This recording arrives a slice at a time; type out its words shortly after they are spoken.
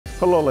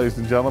Hello, ladies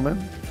and gentlemen.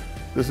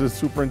 This is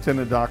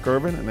Superintendent Doc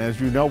Irvin, and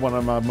as you know, one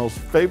of my most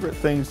favorite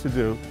things to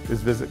do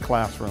is visit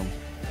classrooms.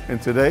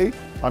 And today,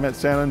 I'm at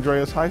San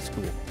Andreas High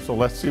School, so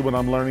let's see what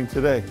I'm learning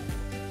today.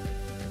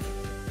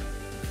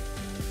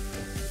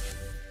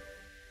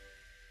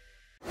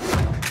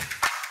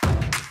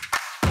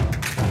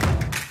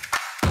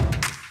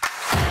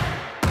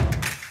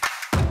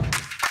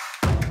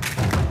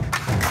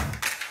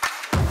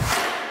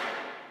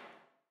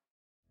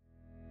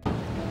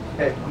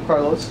 Hey, I'm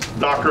Carlos.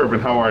 Doc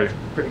Irvin, how are you?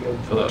 Pretty good.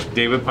 Hello,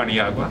 David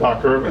Paniagua.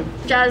 Doc Irvin.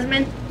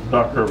 Jasmine.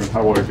 Doc Irvin,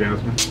 how are you,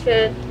 Jasmine?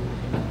 Good.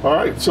 All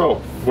right, so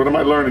what am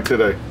I learning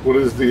today? What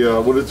is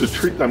the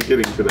treat I'm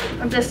getting today?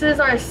 This is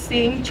our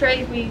seeding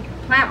tray. We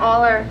plant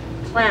all our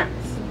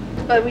plants,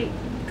 but we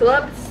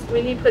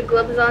need to put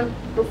gloves on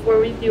before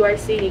we do our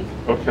seeding.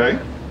 Okay.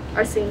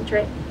 Our seeding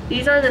tray.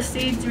 These are the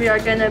seeds we are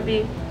gonna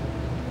be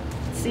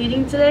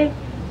seeding today,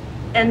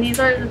 and these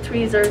are the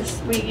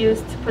tweezers we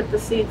use to put the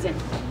seeds in.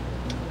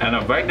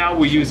 And right now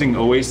we're using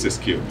Oasis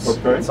cubes.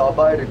 Okay. It's all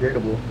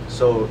biodegradable,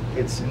 so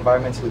it's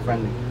environmentally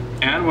friendly.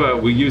 And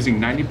we're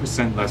using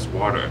 90% less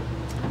water.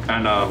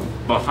 And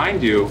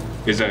behind you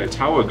is a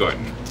tower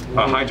garden,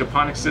 a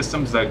hydroponic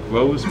system that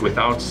grows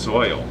without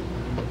soil.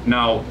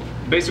 Now,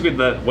 basically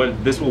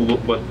what this will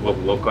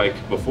look like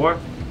before,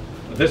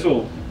 this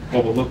will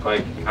what will look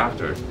like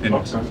after. And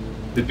Okay.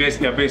 It's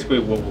basically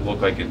what will look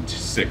like in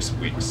 6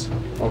 weeks.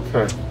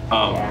 Okay.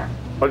 I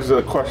just had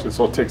a question.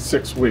 So it takes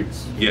 6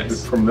 weeks.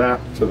 Yes. From that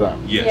to that.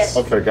 Yes.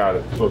 Okay, got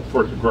it. So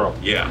for it to grow.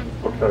 Yeah.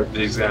 Okay.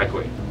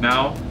 Exactly.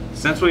 Now,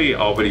 since we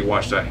already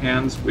washed our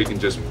hands, we can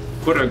just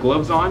put our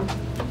gloves on,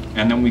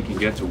 and then we can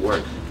get to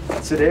work.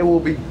 Today we'll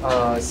be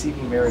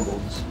seeding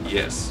marigolds.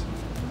 Yes.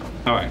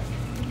 All right.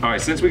 All right.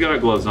 Since we got our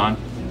gloves on,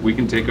 we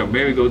can take our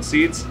marigold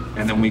seeds,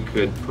 and then we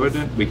can put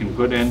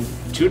in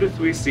 2 to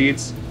 3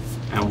 seeds,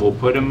 and we'll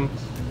put them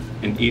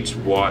in each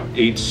of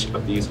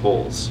these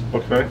holes.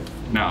 Okay.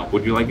 Now,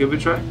 would you like to give it a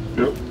try?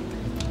 Yep.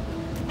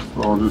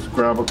 So I'll just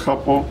grab a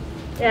couple.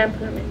 Yeah, and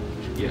put them in.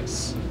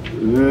 Yes.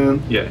 And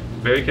then. Yeah.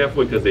 Very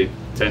careful because they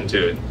tend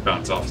to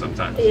bounce off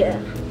sometimes. Yeah.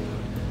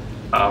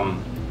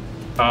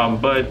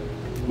 But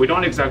we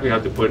don't exactly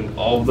have to put in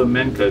all of them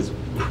in because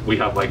we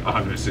have like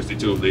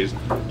 162 of these.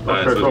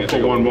 Okay, so I'll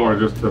put one more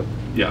just to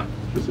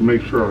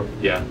make sure.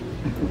 Yeah.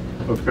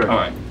 Okay. All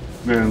right.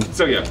 Then.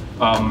 So yeah,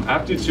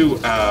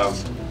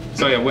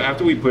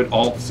 after we put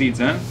all the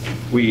seeds in,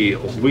 we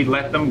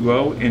let them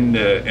grow in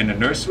the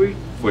nursery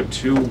for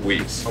 2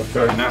 weeks.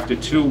 Okay. And after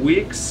 2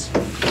 weeks,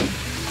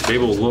 they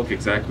will look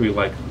exactly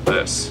like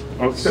this.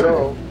 Okay.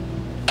 So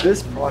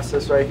this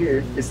process right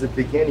here is the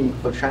beginning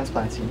of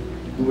transplanting.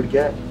 You would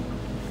get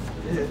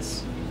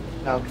this.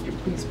 Now, could you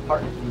please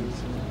part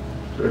these?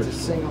 It's a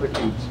singular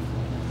tubes.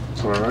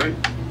 All right.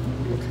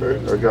 Okay.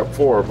 I got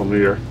 4 of them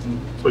here.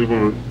 So you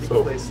want You to?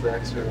 can place the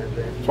extra right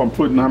there. So I'm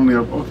putting how many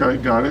of? Okay,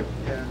 got it.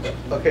 Yeah.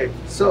 Okay.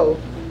 So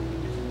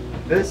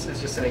this is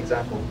just an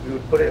example. We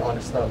would put it on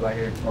a stub right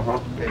here.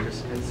 Okay,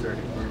 just insert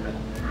it for a minute.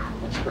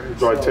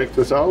 Do I take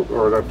this out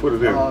or do I put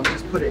it in?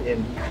 Just put it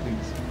in,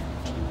 please.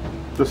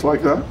 Just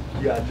like that?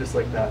 Yeah, just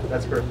like that.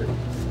 That's perfect.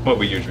 What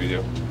we usually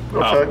do.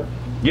 Okay.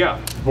 Yeah.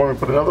 Want me to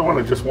put another one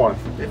or just one?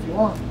 If you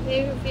want.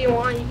 If you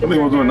want, you I can.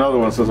 think we'll do another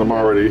one since I'm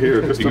already here,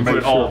 just You to can make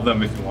put all sure. of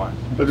them if you want.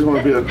 I just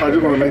want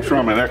to make sure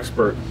I'm an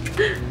expert.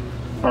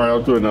 All right,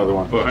 I'll do another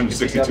one. Put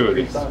 162 of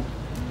these.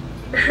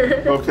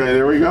 Okay,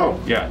 there we go.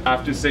 Yeah.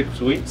 After 6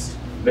 weeks,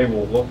 they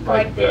will look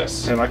like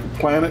this. And I can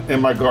plant it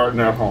in my garden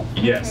at home.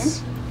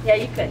 Yes. Yeah,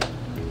 you could.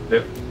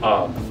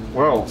 Well,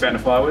 Fan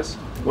of flowers?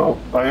 well,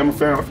 I am a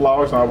fan of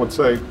flowers, and I would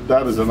say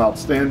that is an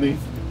outstanding,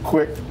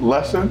 quick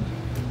lesson.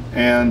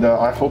 And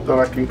I hope that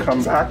I can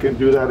come back and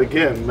do that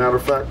again. Matter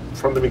of fact,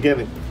 from the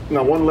beginning.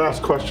 Now, one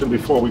last question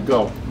before we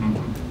go.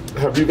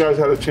 Have you guys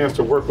had a chance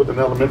to work with an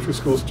elementary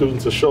school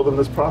student to show them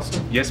this process?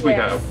 Yes, we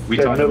Yes. have. We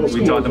At taught middle them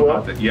school how as to.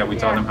 well? We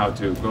taught them how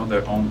to grow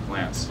their own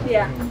plants.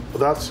 Yeah. Well,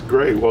 that's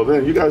great. Well,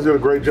 then, you guys did a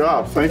great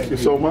job. Thank you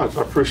so much.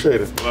 I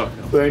appreciate it.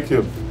 Welcome. Thank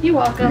you. You're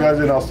welcome. You guys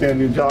did an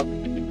outstanding job.